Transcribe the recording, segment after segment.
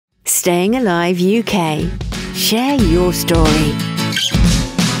Staying Alive UK. Share your story.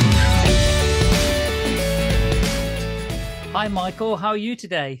 Hi, Michael. How are you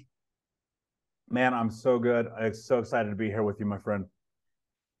today? Man, I'm so good. I'm so excited to be here with you, my friend.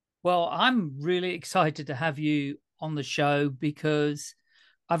 Well, I'm really excited to have you on the show because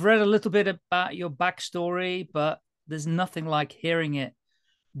I've read a little bit about your backstory, but there's nothing like hearing it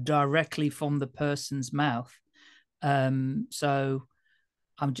directly from the person's mouth. So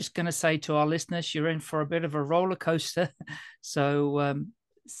I'm just going to say to our listeners, you're in for a bit of a roller coaster. So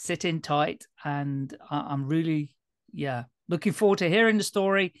sit in tight. And I'm really, looking forward to hearing the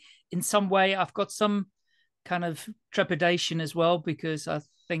story. In some way, I've got some kind of trepidation as well, because I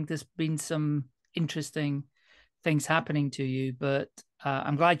think there's been some interesting things happening to you. But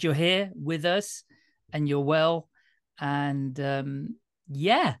I'm glad you're here with us and you're well. And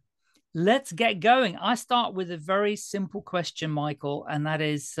let's get going. I start with a very simple question, Michael, and that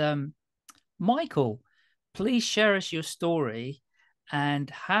is, Michael, please share us your story and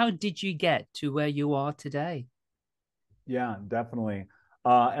how did you get to where you are today? Yeah, definitely.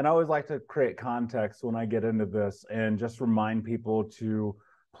 And I always like to create context when I get into this and just remind people to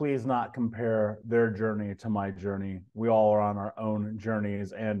please not compare their journey to my journey. We all are on our own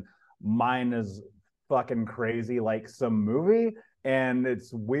journeys, and mine is fucking crazy, like some movie. And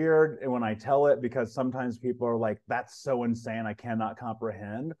it's weird when I tell it because sometimes people are like, that's so insane. I cannot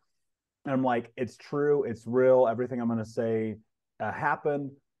comprehend. And I'm like, it's true. It's real. Everything I'm going to say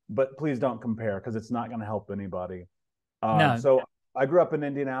happened, but please don't compare because it's not going to help anybody. No. So I grew up in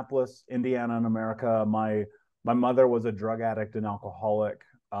Indianapolis, Indiana, in America. My mother was a drug addict and alcoholic.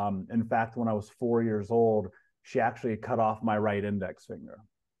 In fact, when I was 4 years old, she actually cut off my right index finger.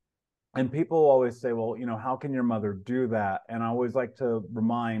 And people always say, well, how can your mother do that? And I always like to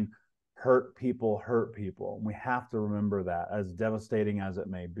remind, hurt people hurt people. We have to remember that, as devastating as it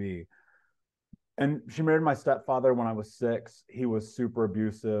may be. And she married my stepfather when I was 6. He was super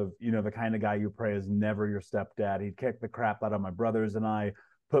abusive, the kind of guy you pray is never your stepdad. He'd kick the crap out of my brothers and I,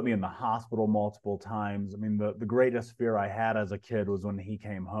 put me in the hospital multiple times. I mean, the greatest fear I had as a kid was when he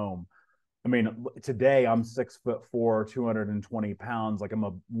came home. I mean, today I'm 6'4", 220 pounds, like I'm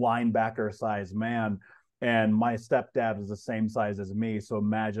a linebacker sized man. And my stepdad is the same size as me. So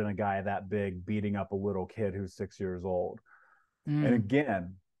imagine a guy that big beating up a little kid who's 6 years old. And Mm.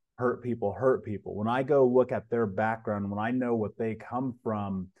 again, hurt people hurt people. When I go look at their background, when I know what they come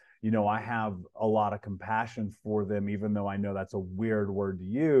from, I have a lot of compassion for them, even though I know that's a weird word to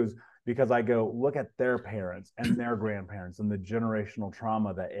use, because I go look at their parents and their grandparents and the generational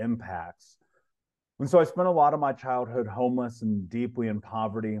trauma that impacts. And so I spent a lot of my childhood homeless and deeply in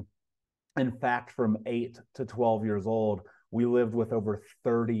poverty. In fact, from 8 to 12 years old, we lived with over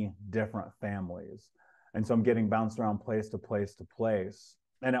 30 different families. And so I'm getting bounced around place to place to place.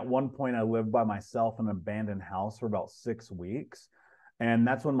 And at one point, I lived by myself in an abandoned house for about 6 weeks. And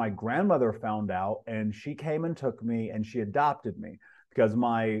that's when my grandmother found out, and she came and took me and she adopted me because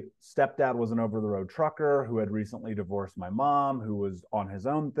my stepdad was an over-the-road trucker who had recently divorced my mom, who was on his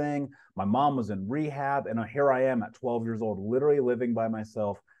own thing. My mom was in rehab, and here I am at 12 years old, literally living by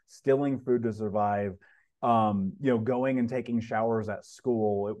myself, stealing food to survive, going and taking showers at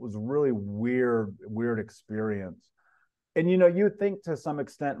school. It was really weird experience. And you'd think to some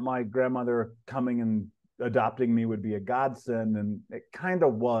extent my grandmother coming and adopting me would be a godsend, and it kind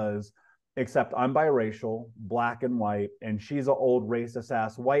of was, except I'm biracial, black and white, and she's an old racist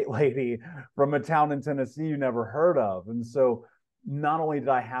ass white lady from a town in Tennessee you never heard of. And so not only did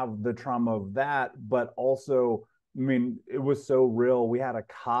I have the trauma of that, but also, I mean, it was so real. We had a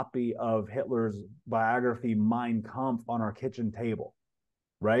copy of Hitler's biography, Mein Kampf, on our kitchen table,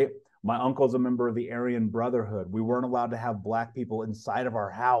 right? My uncle's a member of the Aryan Brotherhood. We weren't allowed to have black people inside of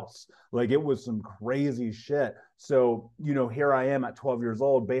our house. Like, it was some crazy shit. So, here I am at 12 years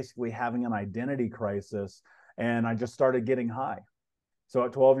old, basically having an identity crisis. And I just started getting high. So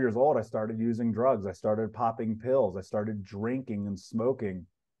at 12 years old, I started using drugs. I started popping pills. I started drinking and smoking.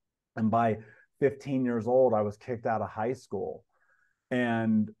 And by 15 years old, I was kicked out of high school.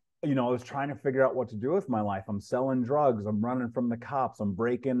 And I was trying to figure out what to do with my life. I'm selling drugs. I'm running from the cops. I'm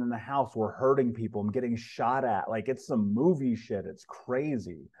breaking in the house. We're hurting people. I'm getting shot at. Like, it's some movie shit. It's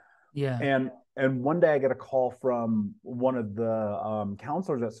crazy. Yeah. And one day I get a call from one of the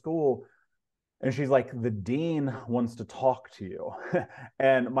counselors at school, and she's like, the dean wants to talk to you.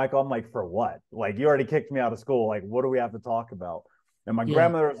 And Michael, I'm like, for what? Like, you already kicked me out of school. Like, what do we have to talk about? And my Yeah.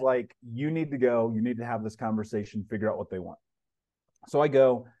 grandmother was like, you need to go. You need to have this conversation, figure out what they want. So I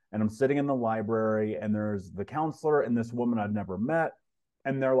go, and I'm sitting in the library, and there's the counselor and this woman I'd never met.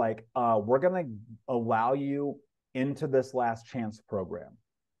 And they're like, we're going to allow you into this last chance program.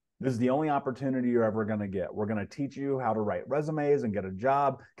 This is the only opportunity you're ever going to get. We're going to teach you how to write resumes and get a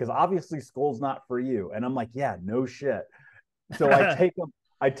job because obviously school's not for you. And I'm like, yeah, no shit. So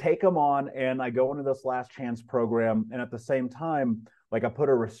I take them on and I go into this last chance program. And at the same time, like I put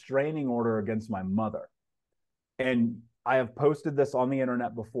a restraining order against my mother. And I have posted this on the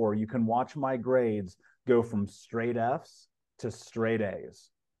internet before. You can watch my grades go from straight F's to straight A's,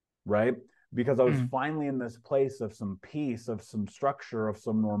 right? Because I was finally in this place of some peace, of some structure, of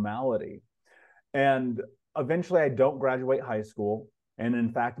some normality. And eventually I don't graduate high school. And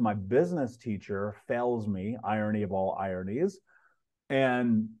in fact, my business teacher fails me, irony of all ironies.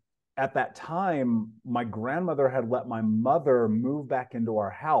 And at that time, my grandmother had let my mother move back into our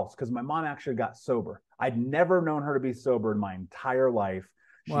house because my mom actually got sober. I'd never known her to be sober in my entire life.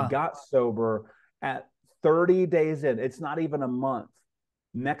 She got sober at 30 days in. It's not even a month.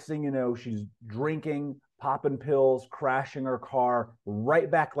 Next thing you know, she's drinking, popping pills, crashing her car, right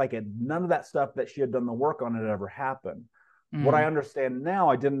back like it. None of that stuff that she had done the work on had ever happened. What I understand now,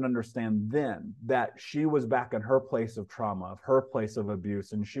 I didn't understand then, that she was back in her place of trauma, her place of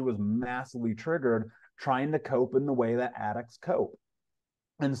abuse, and she was massively triggered trying to cope in the way that addicts cope.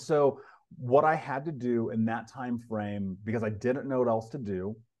 And so what I had to do in that time frame, because I didn't know what else to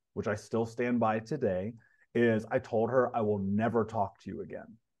do, which I still stand by today, is I told her, I will never talk to you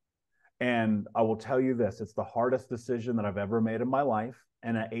again. And I will tell you this, it's the hardest decision that I've ever made in my life.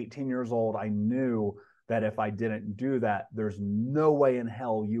 And at 18 years old, I knew that if I didn't do that, there's no way in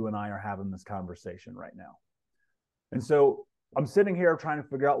hell you and I are having this conversation right now. And so I'm sitting here trying to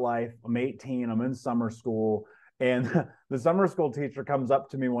figure out life. I'm 18, I'm in summer school. And the summer school teacher comes up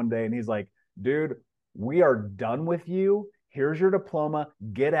to me one day and he's like, dude, we are done with you. Here's your diploma.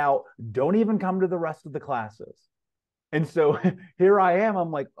 Get out. Don't even come to the rest of the classes. And so here I am.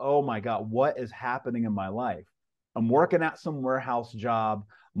 I'm like, oh my God, what is happening in my life? I'm working at some warehouse job.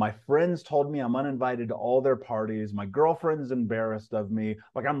 My friends told me I'm uninvited to all their parties. My girlfriend's embarrassed of me.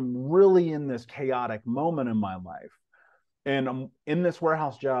 Like I'm really in this chaotic moment in my life. And I'm in this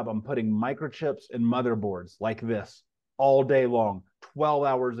warehouse job. I'm putting microchips in motherboards like this all day long, 12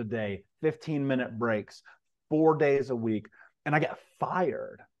 hours a day, 15-minute breaks, 4 days a week. And I get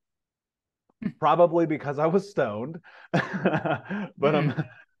fired. Probably because I was stoned. But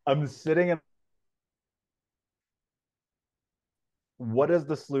I'm sitting in. What is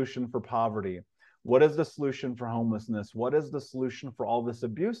the solution for poverty? What is the solution for homelessness? What is the solution for all this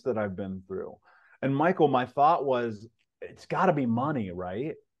abuse that I've been through? And Michael, my thought was, it's got to be money,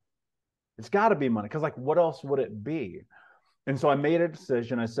 right? It's got to be money. Because like, what else would it be? And so I made a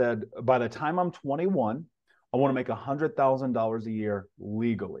decision. I said, by the time I'm 21, I want to make $100,000 a year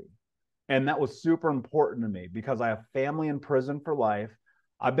legally. And that was super important to me because I have family in prison for life.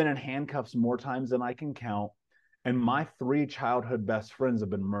 I've been in handcuffs more times than I can count. And my 3 childhood best friends have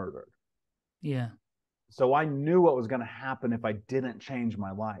been murdered. Yeah. So I knew what was going to happen if I didn't change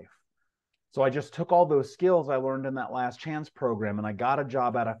my life. So I just took all those skills I learned in that last chance program and I got a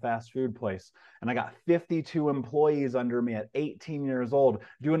job at a fast food place. And I got 52 employees under me at 18 years old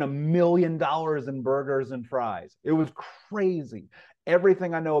doing $1 million in burgers and fries. It was crazy.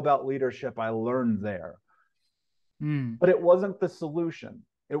 Everything I know about leadership, I learned there. But it wasn't the solution.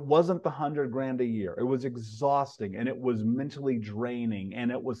 It wasn't the 100 grand a year. It was exhausting and it was mentally draining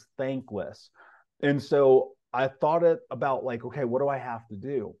and it was thankless. And so I thought about like, okay, what do I have to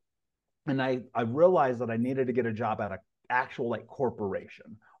do? And I realized that I needed to get a job at an actual like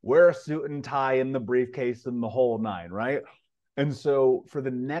corporation, wear a suit and tie and the briefcase and the whole nine, right? And so for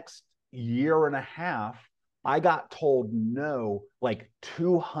the next year and a half, I got told no like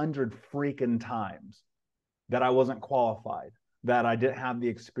 200 freaking times that I wasn't qualified, that I didn't have the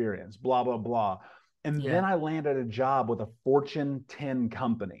experience, blah, blah, blah. And then I landed a job with a Fortune 10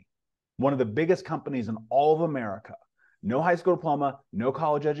 company, one of the biggest companies in all of America. No high school diploma, no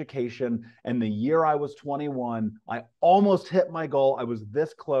college education. And the year I was 21, I almost hit my goal. I was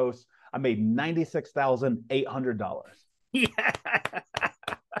this close. I made $96,800. Yeah.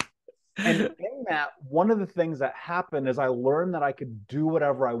 And in that, one of the things that happened is I learned that I could do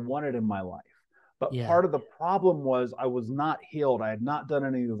whatever I wanted in my life. But part of the problem was I was not healed. I had not done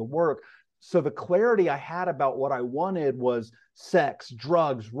any of the work. So the clarity I had about what I wanted was sex,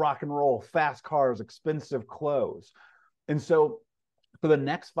 drugs, rock and roll, fast cars, expensive clothes. And so for the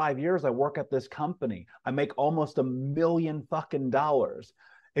next 5 years, I work at this company. I make almost $1 million fucking dollars,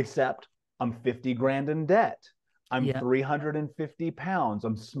 except I'm 50 grand in debt. I'm 350 pounds.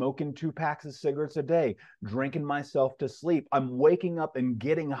 I'm smoking 2 packs of cigarettes a day, drinking myself to sleep. I'm waking up and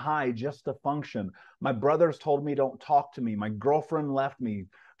getting high just to function. My brothers told me don't talk to me. My girlfriend left me,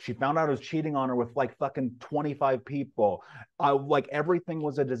 She found out I was cheating on her with like fucking 25 people. Like everything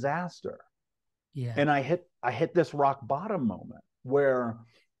was a disaster. Yeah. And I hit this rock bottom moment where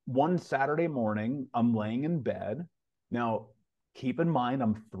one Saturday morning, I'm laying in bed. Now, keep in mind,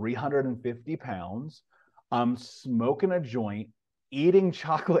 I'm 350 pounds. I'm smoking a joint, eating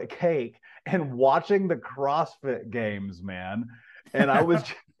chocolate cake, and watching the CrossFit games, man. And I was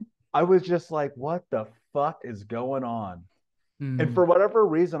just like, what the fuck is going on? And for whatever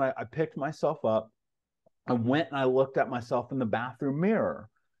reason, I picked myself up. I went and I looked at myself in the bathroom mirror.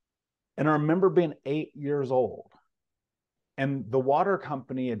 And I remember being 8 years old. And the water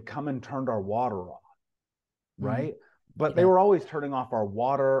company had come and turned our water off, right? But they were always turning off our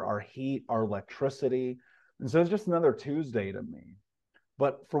water, our heat, our electricity. And so it was just another Tuesday to me.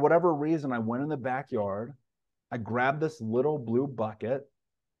 But for whatever reason, I went in the backyard. I grabbed this little blue bucket.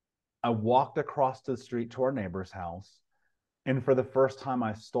 I walked across the street to our neighbor's house. And for the first time,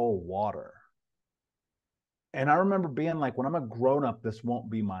 I stole water. And I remember being like, when I'm a grown up, this won't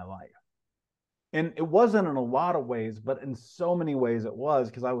be my life. And it wasn't in a lot of ways, but in so many ways it was,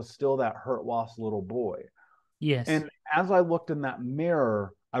 because I was still that hurt, lost little boy. Yes. And as I looked in that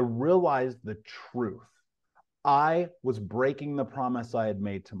mirror, I realized the truth. I was breaking the promise I had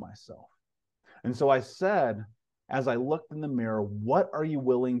made to myself. And so I said, as I looked in the mirror, what are you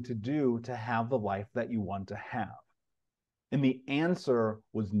willing to do to have the life that you want to have? And the answer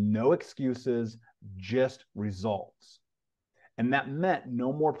was no excuses, just results. And that meant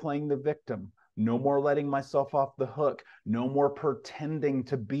no more playing the victim, no more letting myself off the hook, no more pretending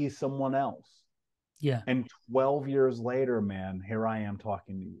to be someone else. Yeah. And 12 years later, man, here I am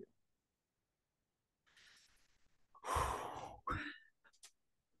talking to you.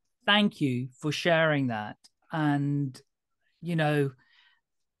 Thank you for sharing that. And, you know,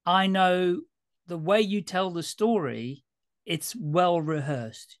 I know the way you tell the story, it's well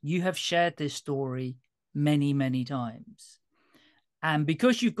rehearsed. You have shared this story many, many times. And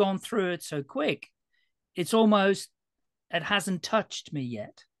because you've gone through it so quick, it's almost, it hasn't touched me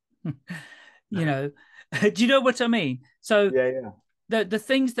yet. You know, do you know what I mean? So yeah. the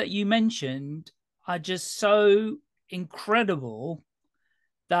things that you mentioned are just so incredible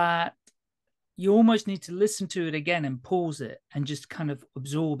that you almost need to listen to it again and pause it and just kind of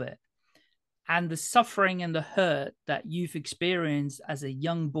absorb it. And the suffering and the hurt that you've experienced as a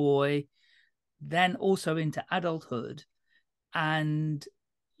young boy, then also into adulthood, and,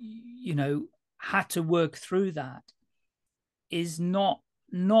 you know, had to work through that, is not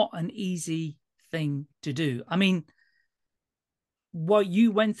an easy thing to do. I mean, what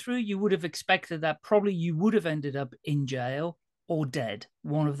you went through, you would have expected that probably you would have ended up in jail or dead,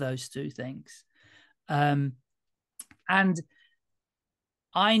 one of those two things. And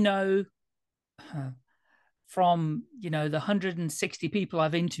I know from, you know, the 160 people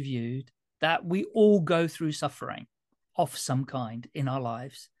I've interviewed, that we all go through suffering of some kind in our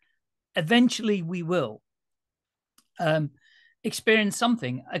lives. Eventually we will experience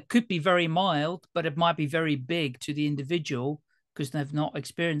something. It could be very mild, but it might be very big to the individual because they've not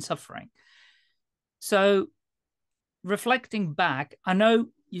experienced suffering. So reflecting back, I know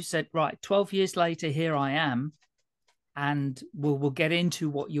you said, right, 12 years later, here I am, and we'll get into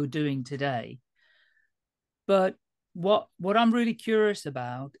what you're doing today. But what I'm really curious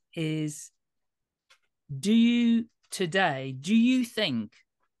about is, do you think,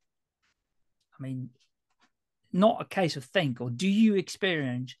 I mean, not a case of think, or do you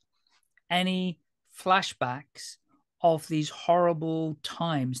experience any flashbacks of these horrible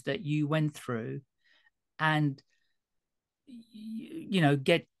times that you went through, and, you know,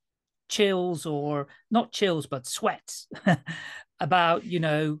 get chills, or not chills, but sweats about, you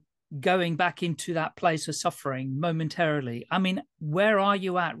know, going back into that place of suffering momentarily? I mean, where are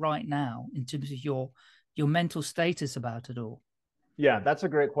you at right now in terms of your mental status about it all? Yeah, that's a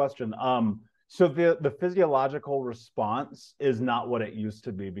great question. So the physiological response is not what it used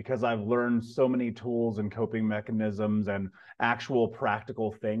to be, because I've learned so many tools and coping mechanisms and actual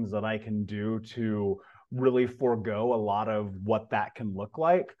practical things that I can do to really forego a lot of what that can look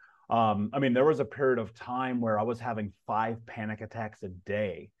like. I mean, there was a period of time where I was having 5 panic attacks a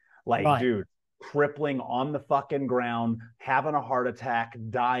day. Like, Right. dude, crippling on the fucking ground, having a heart attack,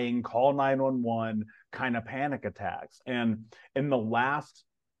 dying, call 911 kind of panic attacks. And in the last,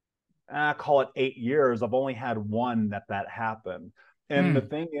 call it 8 years, I've only had one that happened. And the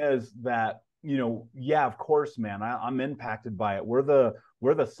thing is that, you know, yeah, of course, man, I'm impacted by it. We're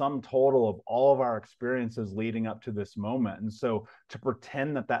the sum total of all of our experiences leading up to this moment. And so to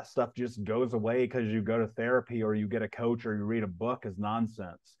pretend that stuff just goes away because you go to therapy or you get a coach or you read a book is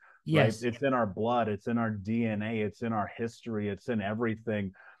nonsense. Yes. Right? It's in our blood, it's in our DNA, it's in our history, it's in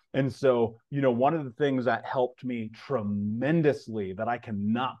everything. And so, one of the things that helped me tremendously that I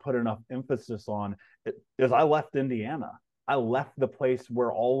cannot put enough emphasis on is I left Indiana. I left the place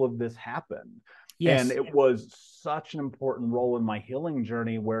where all of this happened. And Yes. it was such an important role in my healing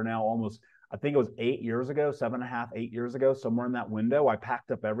journey where now almost, I think it was 8 years ago, 7.5, 8 years ago, somewhere in that window, I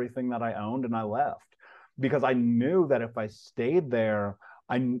packed up everything that I owned and I left because I knew that if I stayed there,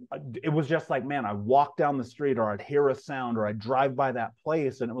 it was just like, man, I walk down the street or I'd hear a sound or I'd drive by that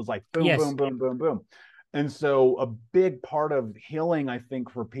place and it was like boom, Yes. boom, boom, boom, boom. And so a big part of healing, I think,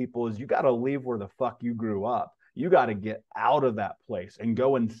 for people is you got to leave where the fuck you grew up. You got to get out of that place and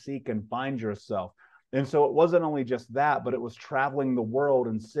go and seek and find yourself. And so it wasn't only just that, but it was traveling the world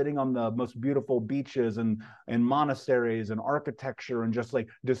and sitting on the most beautiful beaches and monasteries and architecture and just like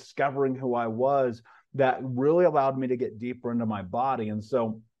discovering who I was that really allowed me to get deeper into my body. And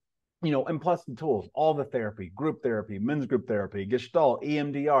so, and plus the tools, all the therapy, group therapy, men's group therapy, Gestalt,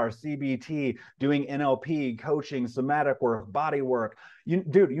 EMDR, CBT, doing NLP, coaching, somatic work, body work.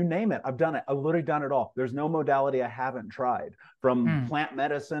 Dude, you name it. I've done it. I've literally done it all. There's no modality I haven't tried, from plant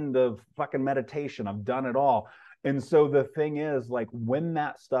medicine to fucking meditation. I've done it all. And so the thing is, like, when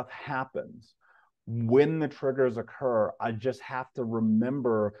that stuff happens, when the triggers occur, I just have to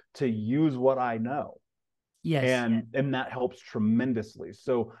remember to use what I know. Yes. And that helps tremendously.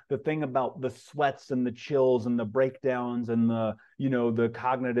 So the thing about the sweats and the chills and the breakdowns and the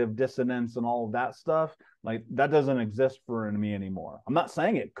cognitive dissonance and all of that stuff, like, that doesn't exist for me anymore. I'm not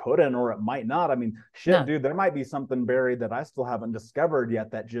saying it couldn't or it might not. I mean, shit, no. Dude, there might be something buried that I still haven't discovered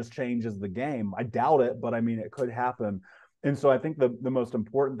yet that just changes the game. I doubt it, but I mean, it could happen. And so I think the most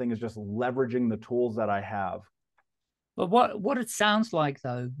important thing is just leveraging the tools that I have. But what it sounds like,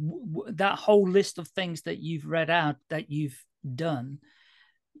 though, that whole list of things that you've read out, that you've done,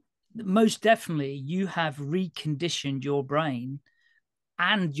 most definitely you have reconditioned your brain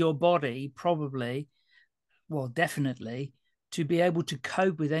and your body, probably, well, definitely, to be able to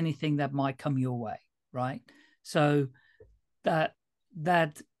cope with anything that might come your way, right? So that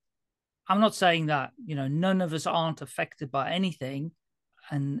I'm not saying that, none of us aren't affected by anything.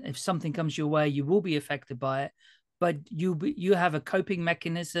 And if something comes your way, you will be affected by it. But you have a coping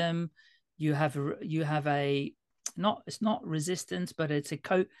mechanism. You have a it's not resistance, but it's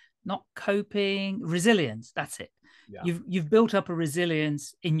not coping, resilience. That's it. Yeah. You've built up a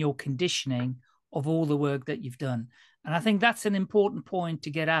resilience in your conditioning of all the work that you've done. And I think that's an important point to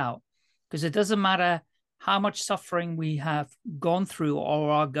get out, because it doesn't matter how much suffering we have gone through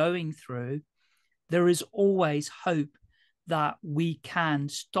or are going through, there is always hope that we can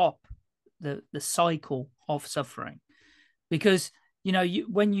stop the cycle of suffering. Because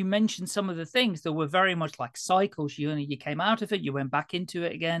when you mentioned some of the things that were very much like cycles, you came out of it, you went back into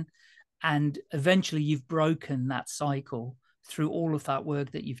it again, and eventually you've broken that cycle through all of that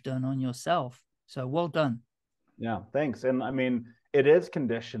work that you've done on yourself. So well done. Yeah, thanks. And I mean, it is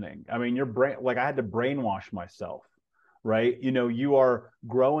conditioning. I mean, your brain, like, I had to brainwash myself, right? You are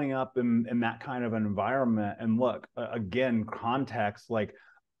growing up in that kind of an environment. And look, again, context, like,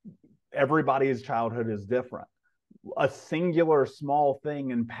 everybody's childhood is different. A singular small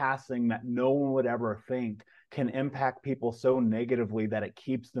thing in passing that no one would ever think can impact people so negatively that it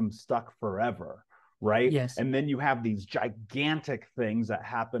keeps them stuck forever, right? Yes. And then you have these gigantic things that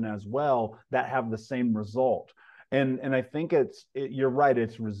happen as well that have the same result. And I think you're right,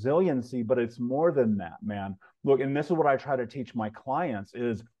 it's resiliency, but it's more than that, man. Look, and this is what I try to teach my clients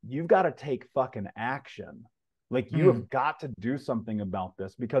is you've got to take fucking action. Like, you have got to do something about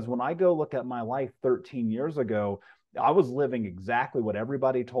this, because when I go look at my life 13 years ago, I was living exactly what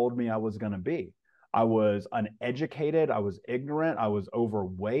everybody told me I was going to be. I was uneducated. I was ignorant. I was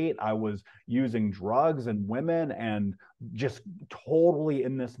overweight. I was using drugs and women and just totally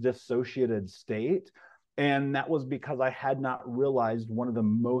in this dissociated state. And that was because I had not realized one of the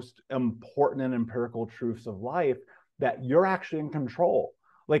most important and empirical truths of life, that you're actually in control.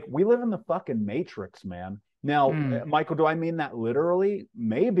 Like, we live in the fucking matrix, man. Now, Michael, do I mean that literally?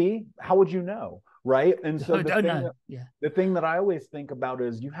 Maybe. How would you know? Right. And so the thing that I always think about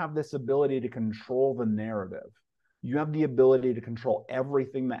is you have this ability to control the narrative. You have the ability to control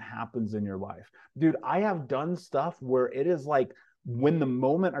everything that happens in your life. Dude, I have done stuff where it is like, when the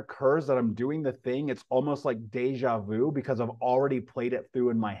moment occurs that I'm doing the thing, it's almost like deja vu, because I've already played it through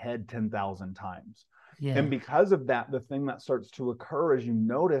in my head 10,000 times. Yeah. And because of that, the thing that starts to occur is you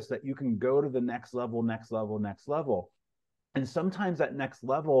notice that you can go to the next level, next level, next level. And sometimes that next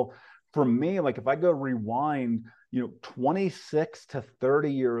level, for me, like, if I go rewind, 26 to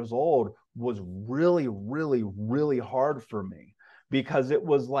 30 years old was really, really, really hard for me, because it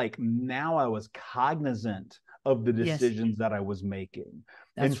was like, now I was cognizant of the Yes. decisions that I was making.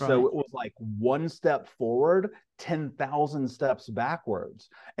 That's and so right. it was like one step forward, 10,000 steps backwards.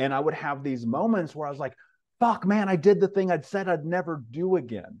 And I would have these moments where I was like, fuck, man, I did the thing I'd said I'd never do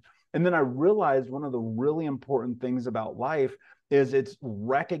again. And then I realized one of the really important things about life is it's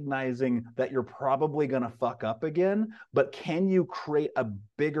recognizing that you're probably going to fuck up again, but can you create a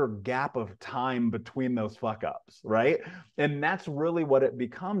bigger gap of time between those fuck ups, right? And that's really what it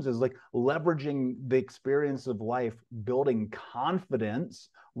becomes, is like leveraging the experience of life, building confidence,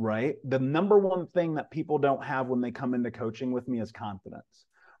 right? The number one thing that people don't have when they come into coaching with me is confidence.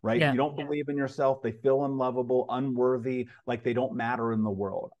 Right? Yeah. You don't believe in yourself. They feel unlovable, unworthy, like they don't matter in the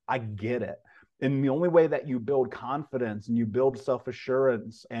world. I get it. And the only way that you build confidence and you build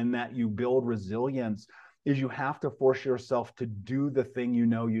self-assurance and that you build resilience is you have to force yourself to do the thing you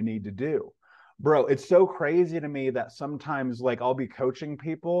know you need to do. Bro, it's so crazy to me that sometimes like I'll be coaching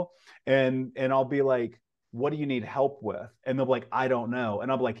people and I'll be like, what do you need help with? And they'll be like, I don't know.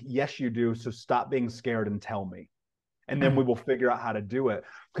 And I'll be like, yes, you do. So stop being scared and tell me. And then we will figure out how to do it,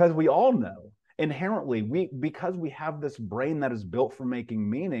 because we all know inherently because we have this brain that is built for making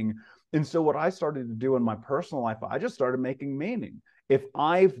meaning. And so what I started to do in my personal life, I just started making meaning. If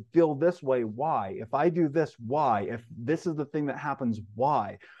I feel this way, why? If I do this, why? If this is the thing that happens,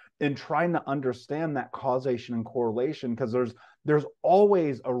 why? And trying to understand that causation and correlation, because there's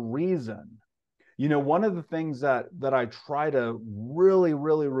always a reason. You know, one of the things that I try to really,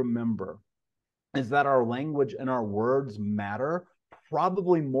 really remember is that our language and our words matter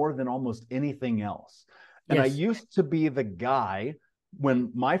probably more than almost anything else. And Yes. I used to be the guy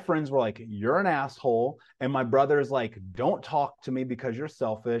when my friends were like, you're an asshole. And my brother's like, don't talk to me because you're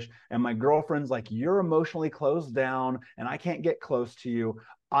selfish. And my girlfriend's like, you're emotionally closed down and I can't get close to you.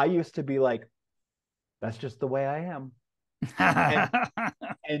 I used to be like, that's just the way I am.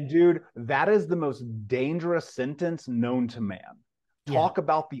 and dude, that is the most dangerous sentence known to man. Talk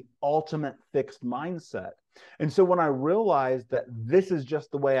about the ultimate fixed mindset. And so when I realized that this is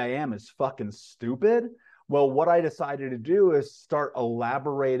just the way I am is fucking stupid, well, what I decided to do is start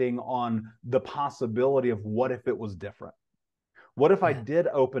elaborating on the possibility of what if it was different? What if I did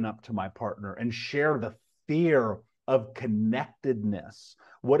open up to my partner and share the fear of connectedness?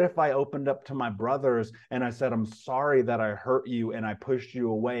 What if I opened up to my brothers and I said, I'm sorry that I hurt you and I pushed you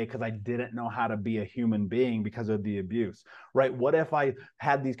away because I didn't know how to be a human being because of the abuse, right? What if I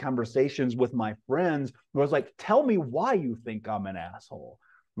had these conversations with my friends where I was like, tell me why you think I'm an asshole,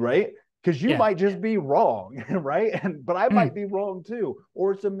 right? Because you might just be wrong, right? But I might be wrong too.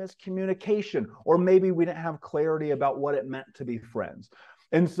 Or it's a miscommunication, or maybe we didn't have clarity about what it meant to be friends.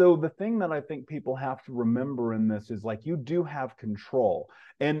 And so the thing that I think people have to remember in this is like, you do have control.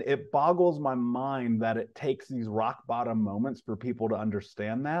 And it boggles my mind that it takes these rock bottom moments for people to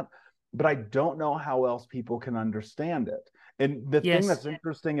understand that. But I don't know how else people can understand it. And the thing that's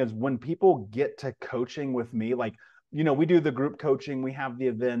interesting is when people get to coaching with me, like, you know, we do the group coaching, we have the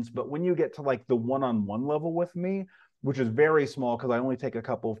events, but when you get to like the one-on-one level with me, which is very small because I only take a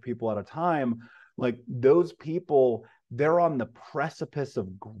couple of people at a time, like those people, they're on the precipice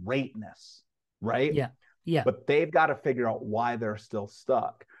of greatness, right? Yeah. But they've got to figure out why they're still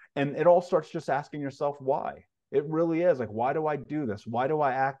stuck. And it all starts just asking yourself why. It really is like, why do I do this? Why do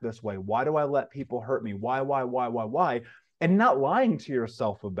I act this way? Why do I let people hurt me? Why? And not lying to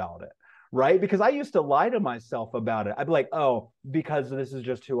yourself about it. Right? Because I used to lie to myself about it. I'd be like, oh, because this is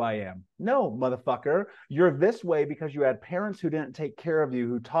just who I am. No, motherfucker. You're this way because you had parents who didn't take care of you,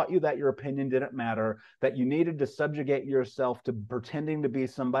 who taught you that your opinion didn't matter, that you needed to subjugate yourself to pretending to be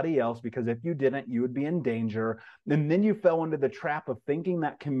somebody else, because if you didn't, you would be in danger. And then you fell into the trap of thinking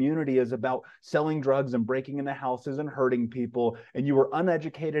that community is about selling drugs and breaking into houses and hurting people. And you were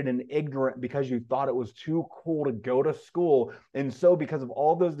uneducated and ignorant because you thought it was too cool to go to school. And so because of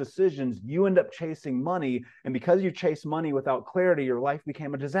all those decisions, you end up chasing money. And because you chase money without clarity, your life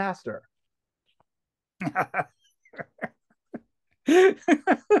became a disaster.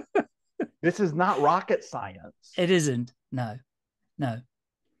 This is not rocket science. It isn't. No.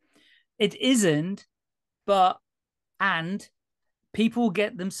 It isn't. And people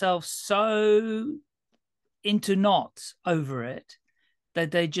get themselves so into knots over it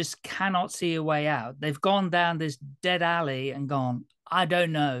that they just cannot see a way out. They've gone down this dead alley and gone, I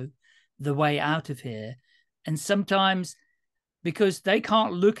don't know the way out of here. And sometimes because they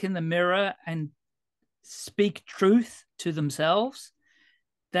can't look in the mirror and speak truth to themselves,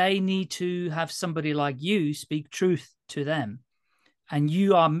 they need to have somebody like you speak truth to them. And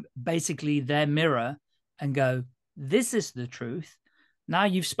you are basically their mirror and go, this is the truth. Now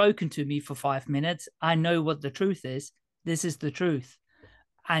you've spoken to me for 5 minutes. I know what the truth is. This is the truth.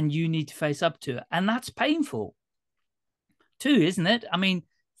 and you need to face up to it. And that's painful too, isn't it? I mean,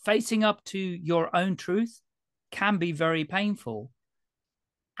 facing up to your own truth can be very painful.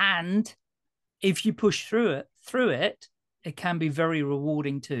 And if you push through it, it can be very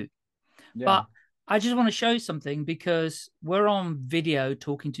rewarding too. Yeah. But I just want to show something, because we're on video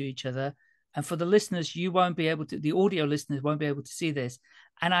talking to each other. And for the listeners, you won't be able to, the audio listeners won't be able to see this.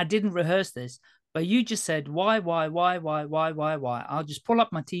 And I didn't rehearse this, but you just said, why? I'll just pull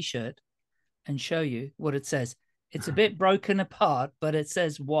up my t-shirt and show you what it says. It's a bit broken apart, but it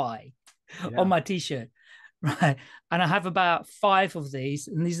says why on my t-shirt. Right. And I have about 5 of these,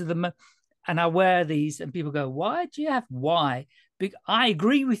 and these are and I wear these, and people go, why do you have why? I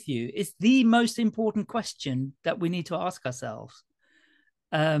agree with you. It's the most important question that we need to ask ourselves.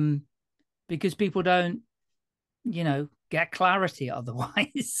 Because people don't, get clarity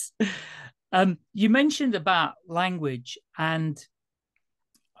otherwise. You mentioned about language, and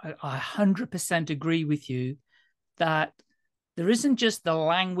I 100% agree with you that there isn't just the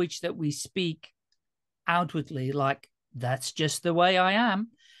language that we speak outwardly, like that's just the way I am,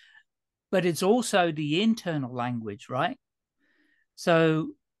 but it's also the internal language, right?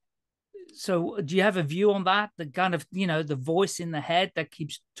 So do you have a view on that? The kind of, the voice in the head that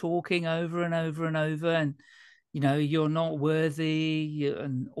keeps talking over and over and over, and, you're not worthy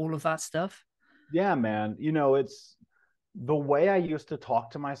and all of that stuff? Yeah, man. It's the way I used to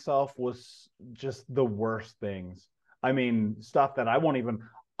talk to myself was just the worst things. I mean, stuff that I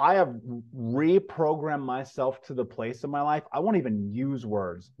have reprogrammed myself to the place in my life. I won't even use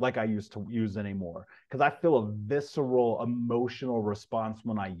words like I used to use anymore, because I feel a visceral emotional response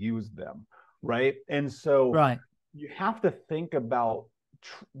when I use them. Right. And so you have to think about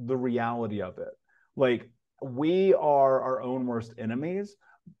the reality of it. Like, we are our own worst enemies,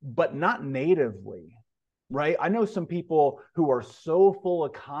 but not natively. Right. I know some people who are so full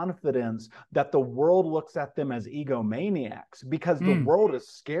of confidence that the world looks at them as egomaniacs, because the world is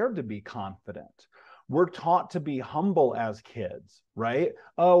scared to be confident. We're taught to be humble as kids, right?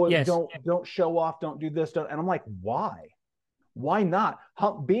 Oh, yes. Don't show off. Don't do this. And I'm like, why? Why not?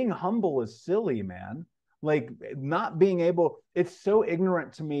 Being humble is silly, man. Like, not being able, it's so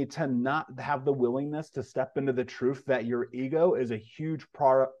ignorant to me to not have the willingness to step into the truth that your ego is a huge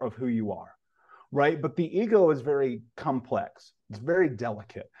part of who you are. Right. But the ego is very complex. It's very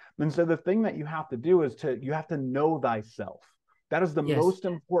delicate. And so the thing that you have to do is you have to know thyself. That is the most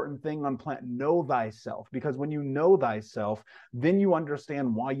important thing on planet. Know thyself. Because when you know thyself, then you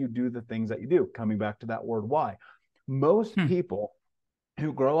understand why you do the things that you do. Coming back to that word, why. Most people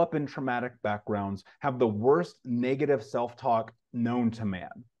who grow up in traumatic backgrounds have the worst negative self-talk known to man.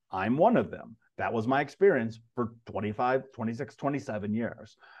 I'm one of them. That was my experience for 25, 26, 27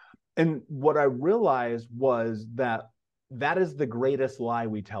 years. And what I realized was that is the greatest lie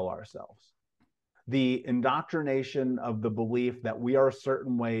we tell ourselves. The indoctrination of the belief that we are a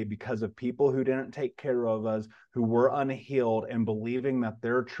certain way because of people who didn't take care of us, who were unhealed, and believing that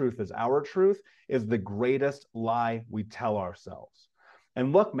their truth is our truth is the greatest lie we tell ourselves.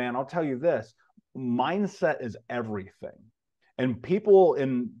 And look, man, I'll tell you this, mindset is everything. And people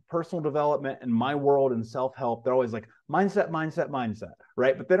in personal development, in my world, in self-help, they're always like, mindset,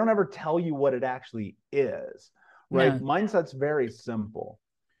 right? But they don't ever tell you what it actually is, right? No. Mindset's very simple.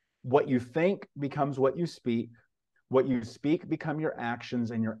 What you think becomes what you speak become your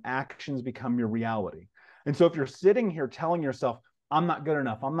actions, and your actions become your reality. And so if you're sitting here telling yourself, I'm not good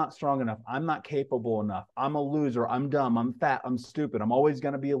enough, I'm not strong enough, I'm not capable enough, I'm a loser, I'm dumb, I'm fat, I'm stupid, I'm always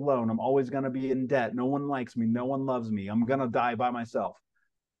going to be alone, I'm always going to be in debt, no one likes me, no one loves me, I'm going to die by myself.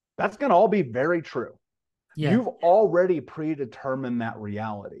 That's going to all be very true. Yeah. You've already predetermined that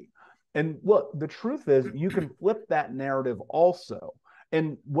reality. And look, the truth is, you can flip that narrative also.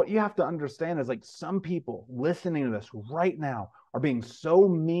 And what you have to understand is, like, some people listening to this right now are being so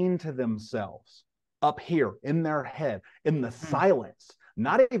mean to themselves up here in their head, in the silence,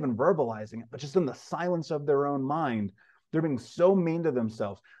 not even verbalizing it, but just in the silence of their own mind. They're being so mean to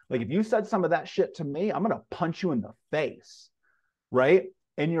themselves. Like, if you said some of that shit to me, I'm going to punch you in the face, right?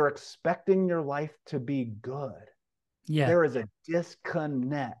 And you're expecting your life to be good. Yeah. There is a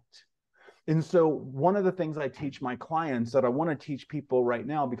disconnect. And so one of the things I teach my clients, that I want to teach people right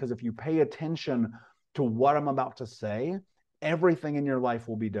now, because if you pay attention to what I'm about to say, everything in your life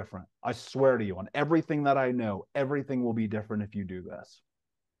will be different. I swear to you, on everything that I know, everything will be different if you do this.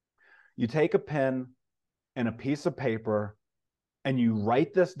 You take a pen and a piece of paper and you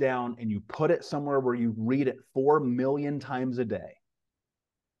write this down and you put it somewhere where you read it 4 million times a day.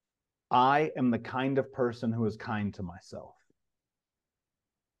 I am the kind of person who is kind to myself.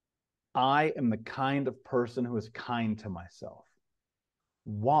 I am the kind of person who is kind to myself.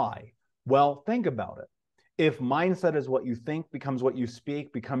 Why? Well, think about it. If mindset is what you think, becomes what you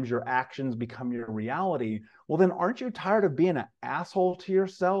speak, becomes your actions, become your reality, well, then aren't you tired of being an asshole to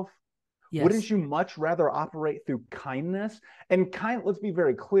yourself? Yes. Wouldn't you much rather operate through kindness? And let's be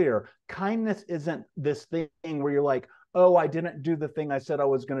very clear. Kindness isn't this thing where you're like, oh, I didn't do the thing I said I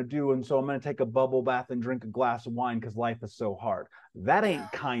was going to do, and so I'm going to take a bubble bath and drink a glass of wine because life is so hard. That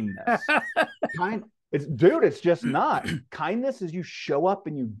ain't kindness. It's just not. Kindness is you show up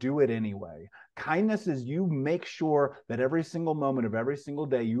and you do it anyway. Kindness is you make sure that every single moment of every single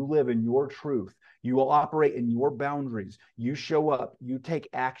day you live in your truth. You will operate in your boundaries. You show up, you take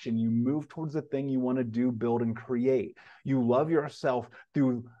action, you move towards the thing you want to do, build, and create. You love yourself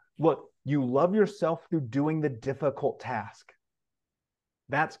through doing the difficult task.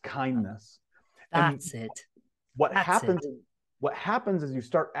 That's kindness. That's it. What happens is you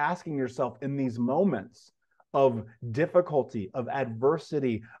start asking yourself in these moments of difficulty, of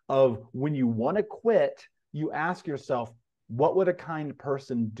adversity, of when you want to quit, you ask yourself, what would a kind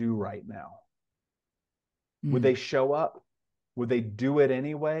person do right now? Would they show up? Would they do it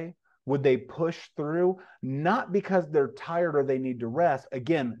anyway? Would they push through? Not because they're tired or they need to rest.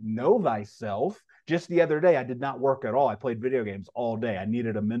 Again, know thyself. Just the other day, I did not work at all. I played video games all day. I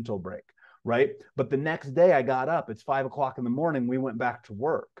needed a mental break, right? But the next day I got up. It's 5 o'clock in the morning. We went back to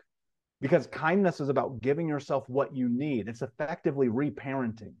work because kindness is about giving yourself what you need. It's effectively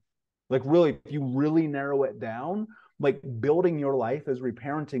reparenting. Like really, if you really narrow it down, like building your life is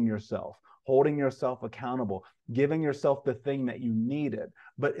reparenting yourself, holding yourself accountable, giving yourself the thing that you needed.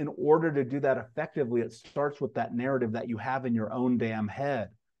 But in order to do that effectively, it starts with that narrative that you have in your own damn head.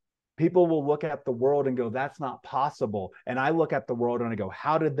 People will look at the world and go, that's not possible. And I look at the world and I go,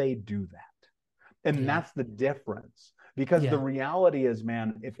 how did they do that? And that's the difference. Because the reality is,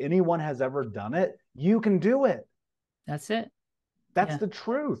 man, if anyone has ever done it, you can do it. That's it. That's the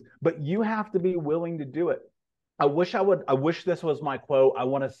truth. But you have to be willing to do it. I wish this was my quote. I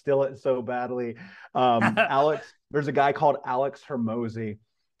want to steal it so badly. Alex, there's a guy called Alex Hermosi,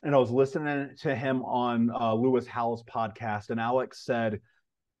 and I was listening to him on Lewis Howell's podcast, and Alex said,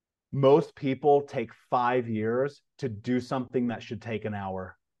 most people take 5 years to do something that should take an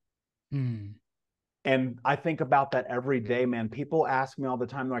hour. And I think about that every day, man. People ask me all the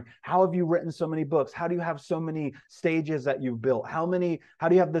time, like, how have you written so many books? How do you have so many stages that you've built? How do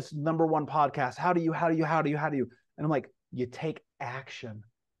you have this #1 podcast? How do you? And I'm like, you take action.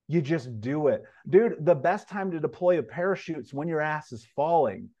 You just do it. Dude, the best time to deploy a parachute is when your ass is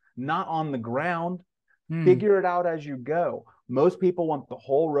falling, not on the ground. Figure it out as you go. Most people want the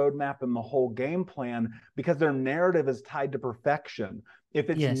whole roadmap and the whole game plan because their narrative is tied to perfection. If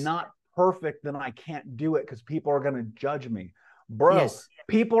it's not perfect, then I can't do it because people are going to judge me. Bro,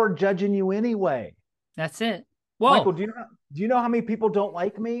 people are judging you anyway. That's it. Whoa. Michael, do you know how many people don't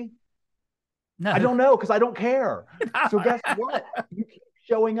like me? No. I don't know because I don't care. So guess what? You keep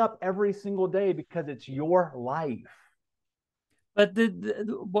showing up every single day because it's your life. But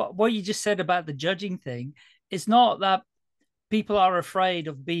what you just said about the judging thing, it's not that people are afraid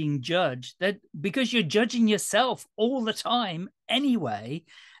of being judged, that because you're judging yourself all the time anyway.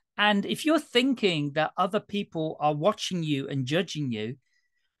 And if you're thinking that other people are watching you and judging you,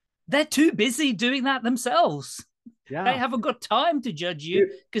 they're too busy doing that themselves. Yeah. They haven't got time to judge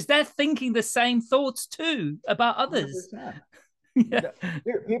you because they're thinking the same thoughts too about others. Dude,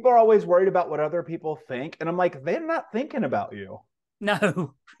 people are always worried about what other people think. And I'm like, they're not thinking about you.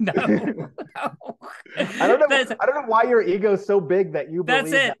 No. I don't know why your ego is so big that you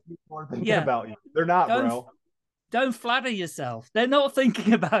believe that people are thinking about you. They're not, bro. Don't flatter yourself. They're not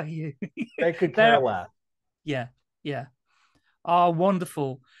thinking about you. They could care less. Yeah. Oh,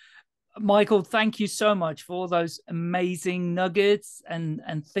 wonderful. Michael, thank you so much for all those amazing nuggets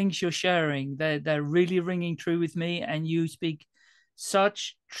and things you're sharing. They're really ringing true with me, and you speak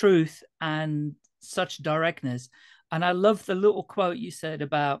such truth and such directness. And I love the little quote you said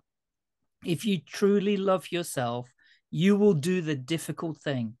about, if you truly love yourself, you will do the difficult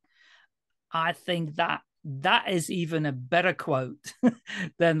thing. I think that is even a better quote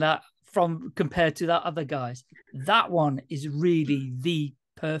than that compared to that other guy's. That one is really the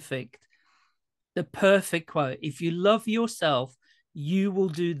perfect quote. If you love yourself, you will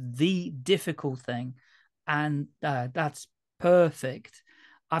do the difficult thing. And that's perfect.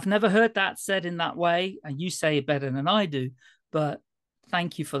 I've never heard that said in that way, and you say it better than I do, but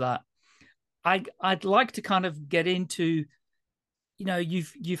thank you for that. I'd like to kind of get into,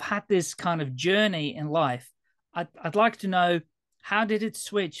 you've had this kind of journey in life. I'd like to know, how did it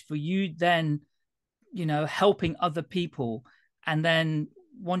switch for you then, helping other people? And then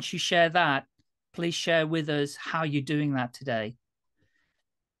once you share that, please share with us how you're doing that today.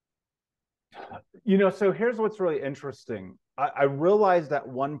 So here's what's really interesting. I realized at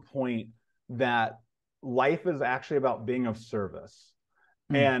one point that life is actually about being of service.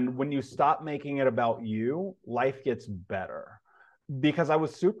 Mm. And when you stop making it about you, life gets better. Because I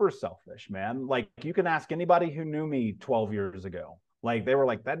was super selfish, man. Like, you can ask anybody who knew me 12 years ago. Like, they were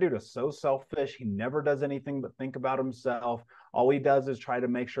like, that dude is so selfish. He never does anything but think about himself. All he does is try to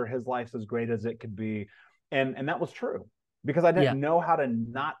make sure his life's as great as it could be. And that was true, because I Yeah. didn't know how to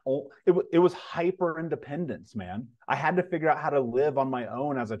not, it was hyper independence, man. I had to figure out how to live on my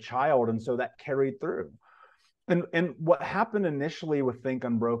own as a child. And so that carried through. And what happened initially with Think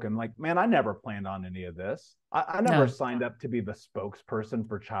Unbroken, like, man, I never planned on any of this. I never No. signed up to be the spokesperson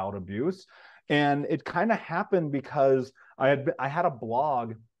for child abuse. And it kind of happened because I had a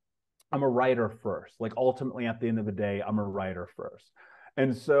blog. I'm a writer first. Like, ultimately, at the end of the day, I'm a writer first.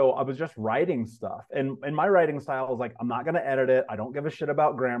 And so I was just writing stuff. And my writing style is like, I'm not going to edit it. I don't give a shit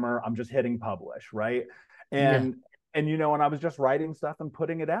about grammar. I'm just hitting publish, right? Yeah. And I was just writing stuff and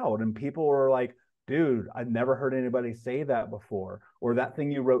putting it out. And people were like, dude, I've never heard anybody say that before, or that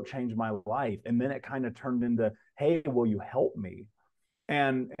thing you wrote changed my life. And then it kind of turned into, hey, will you help me?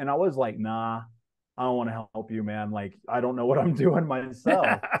 And I was like, nah, I don't want to help you, man. Like, I don't know what I'm doing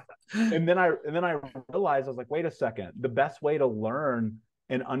myself. And then I realized, I was like, wait a second, the best way to learn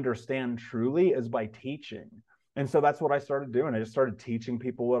and understand truly is by teaching. And so that's what I started doing. I just started teaching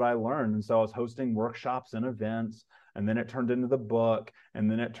people what I learned. And so I was hosting workshops and events, and then it turned into the book, and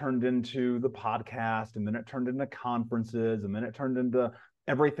then it turned into the podcast, and then it turned into conferences, and then it turned into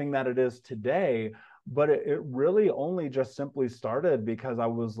everything that it is today. But it really only just simply started because I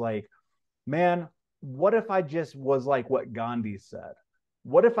was like, man, what if I just was like what Gandhi said?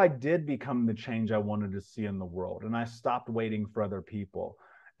 What if I did become the change I wanted to see in the world, and I stopped waiting for other people?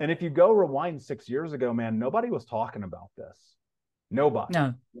 And if you go rewind 6 years ago, man, nobody was talking about this. Nobody.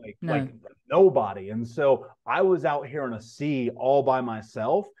 No. Like No. nobody. And so I was out here in a sea all by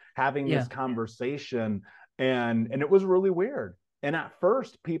myself having Yeah. this conversation, and it was really weird. And at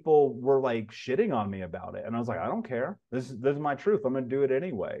first people were like shitting on me about it. And I was like, I don't care. This is my truth. I'm gonna do it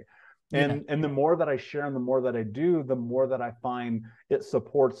anyway. Yeah. And the more that I share and the more that I do, the more that I find it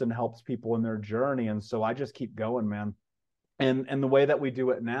supports and helps people in their journey. And so I just keep going, man. And the way that we do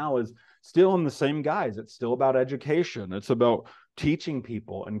it now is still in the same guise. It's still about education. It's about teaching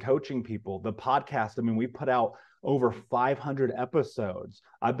people and coaching people. The podcast, I mean, we put out over 500 episodes.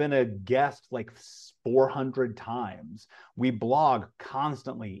 I've been a guest like 400 times. We blog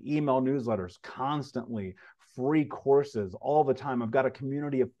constantly, email newsletters constantly, free courses all the time. I've got a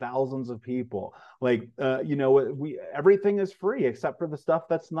community of thousands of people. Like, we everything is free except for the stuff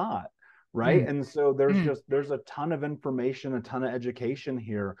that's not. Right. Mm. And so Mm. there's a ton of information, a ton of education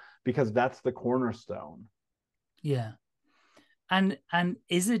here, because that's the cornerstone. Yeah. And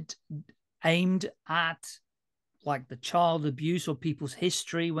is it aimed at like the child abuse or people's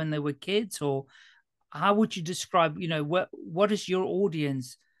history when they were kids, or how would you describe, what is your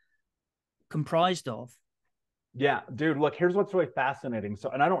audience comprised of? Yeah, dude, look, here's what's really fascinating. So,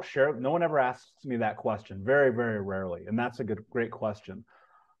 and I don't share, no one ever asks me that question, very, very rarely. And that's a great question.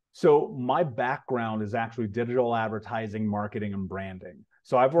 So my background is actually digital advertising, marketing, and branding.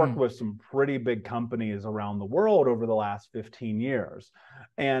 So I've worked with some pretty big companies around the world over the last 15 years.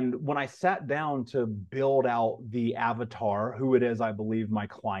 And when I sat down to build out the avatar, who it is I believe my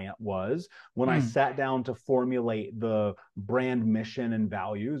client was, when I sat down to formulate the brand mission and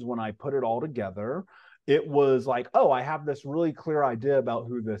values, when I put it all together, it was like, oh, I have this really clear idea about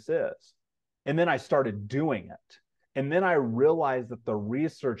who this is. And then I started doing it. And then I realized that the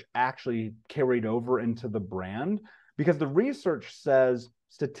research actually carried over into the brand, because the research says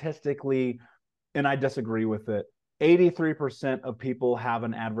statistically, and I disagree with it, 83% of people have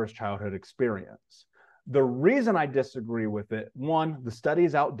an adverse childhood experience. The reason I disagree with it, one, the study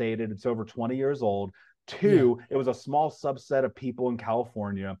is outdated. It's over 20 years old. Two, it was a small subset of people in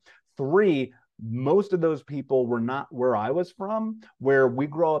California. Three, most of those people were not where I was from, where we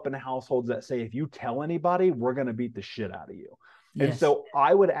grow up in households that say, if you tell anybody, we're going to beat the shit out of you. Yes. And so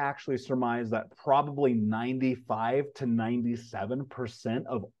I would actually surmise that probably 95 to 97%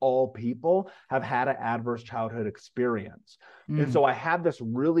 of all people have had an adverse childhood experience. And so I had this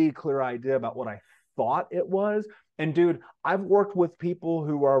really clear idea about what I thought it was. And dude, I've worked with people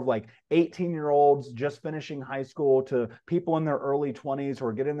who are like 18-year-olds just finishing high school, to people in their early 20s who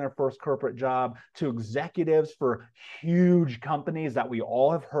are getting their first corporate job, to executives for huge companies that we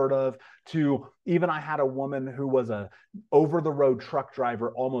all have heard of, to even I had a woman who was a over-the-road truck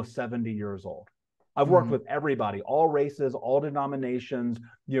driver, almost 70 years old. I've worked with everybody, all races, all denominations,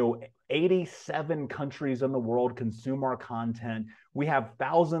 87 countries in the world consume our content. We have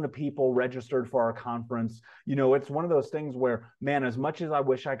thousands of people registered for our conference. It's one of those things where, man, as much as I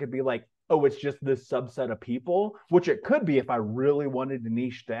wish I could be like, oh, it's just this subset of people, which it could be if I really wanted to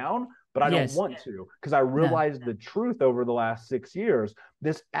niche down, but I don't want to, because I realized the truth over the last 6 years.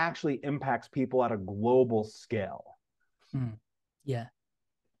 This actually impacts people at a global scale. Yeah.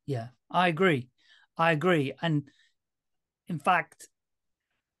 I agree. And in fact,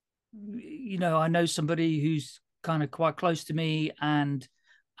 I know somebody who's kind of quite close to me and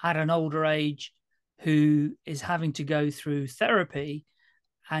at an older age who is having to go through therapy.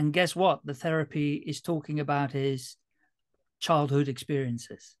 And guess what? The therapy is talking about his childhood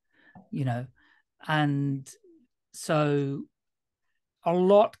experiences, and so a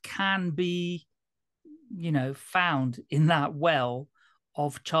lot can be, found in that well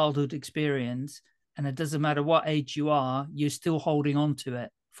of childhood experience. And it doesn't matter what age you are, you're still holding on to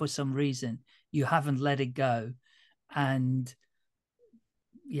it for some reason. You haven't let it go. And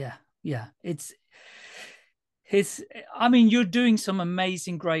you're doing some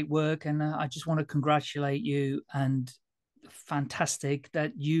amazing, great work. And I just want to congratulate you, and fantastic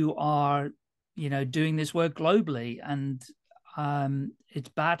that you are, doing this work globally, and it's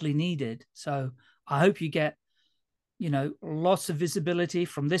badly needed. So I hope you get, lots of visibility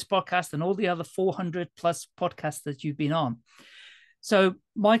from this podcast and all the other 400 plus podcasts that you've been on. So,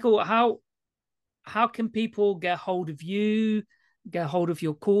 Michael, how can people get hold of you, get hold of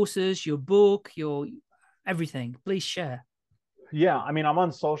your courses, your book, your everything? Please share. Yeah, I'm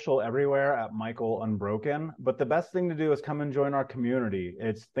on social everywhere at Michael Unbroken, but the best thing to do is come and join our community.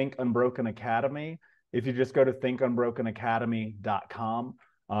 It's Think Unbroken Academy. If you just go to thinkunbrokenacademy.com,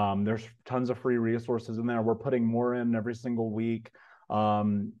 there's tons of free resources in there. We're putting more in every single week.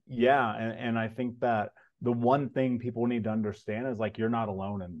 And I think that the one thing people need to understand is, like, you're not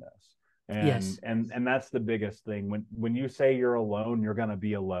alone in this. And that's the biggest thing. When you say you're alone, you're going to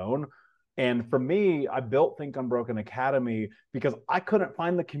be alone. And for me, I built Think Unbroken Academy because I couldn't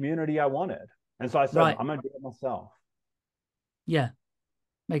find the community I wanted. And so I said, I'm going to do it myself. Yeah.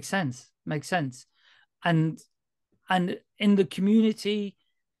 Makes sense. And in the community,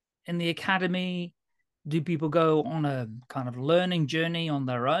 in the academy, do people go on a kind of learning journey on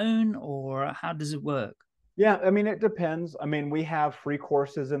their own, or how does it work? Yeah, it depends. We have free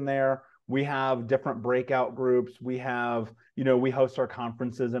courses in there. We have different breakout groups. We have, we host our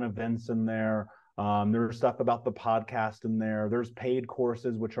conferences and events in there. There's stuff about the podcast in there. There's paid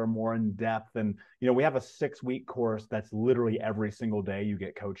courses, which are more in depth. And, we have a 6-week course that's literally every single day you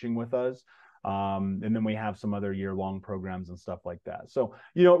get coaching with us. And then we have some other year-long programs and stuff like that. So,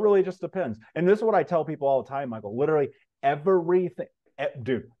 it really just depends. And this is what I tell people all the time, Michael. Literally everything,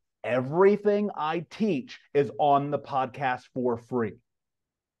 dude, everything I teach is on the podcast for free.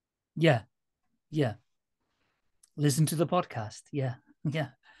 Yeah. Listen to the podcast. Yeah.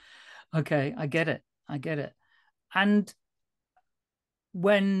 Okay, I get it. And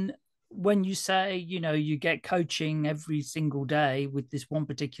when you say, you get coaching every single day with this one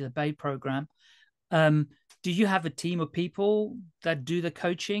particular Bay program, do you have a team of people that do the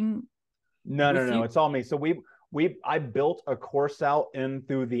coaching? No. It's all me. So I built a course out in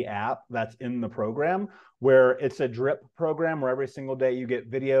through the app that's in the program, where it's a drip program where every single day you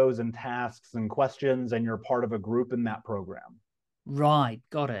get videos and tasks and questions, and you're part of a group in that program. Right.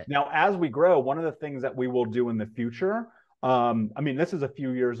 Got it. Now, as we grow, one of the things that we will do in the future, this is a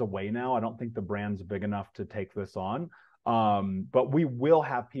few years away now. I don't think the brand's big enough to take this on. But we will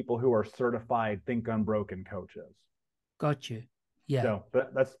have people who are certified Think Unbroken coaches. Got you. Yeah. So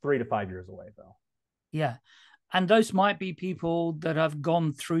that's 3 to 5 years away, though. Yeah. And those might be people that have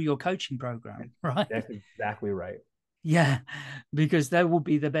gone through your coaching program, right? That's exactly right. Yeah, because they will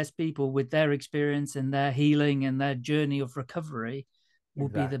be the best people with their experience and their healing and their journey of recovery will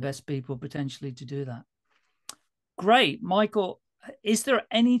be the best people potentially to do that. Great. Michael, is there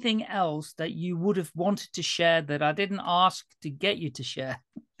anything else that you would have wanted to share that I didn't ask to get you to share?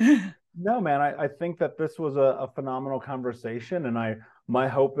 No, man, I think that this was a phenomenal conversation, and my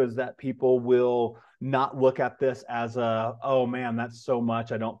hope is that people will not look at this as oh man, that's so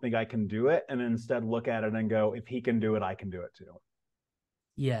much, I don't think I can do it, and instead look at it and go, if he can do it, I can do it too.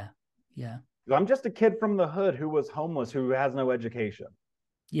 Yeah. I'm just a kid from the hood who was homeless, who has no education.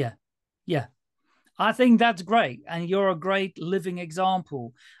 Yeah. I think that's great, and you're a great living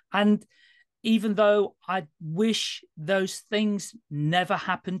example. And even though I wish those things never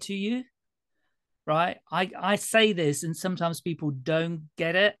happened to you, right? I say this, and sometimes people don't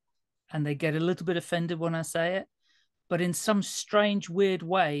get it, and they get a little bit offended when I say it. But in some strange, weird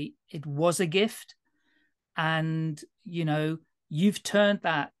way, it was a gift. And, you know, you've turned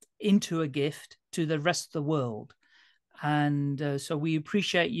that into a gift to the rest of the world. And so we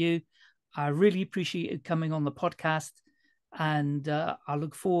appreciate you. I really appreciate you coming on the podcast. And I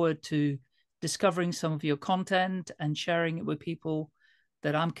look forward to discovering some of your content and sharing it with people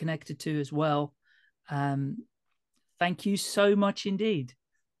that I'm connected to as well. Thank you so much indeed.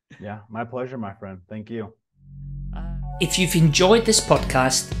 Yeah, my pleasure, my friend. Thank you. If you've enjoyed this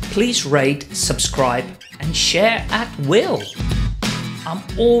podcast, please rate, subscribe, and share at will. I'm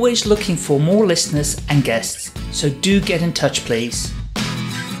always looking for more listeners and guests, so do get in touch, please.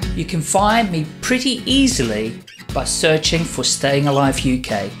 You can find me pretty easily by searching for Staying Alive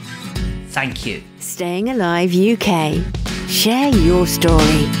UK. Thank you. Staying Alive UK. Share your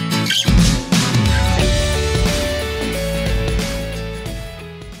story.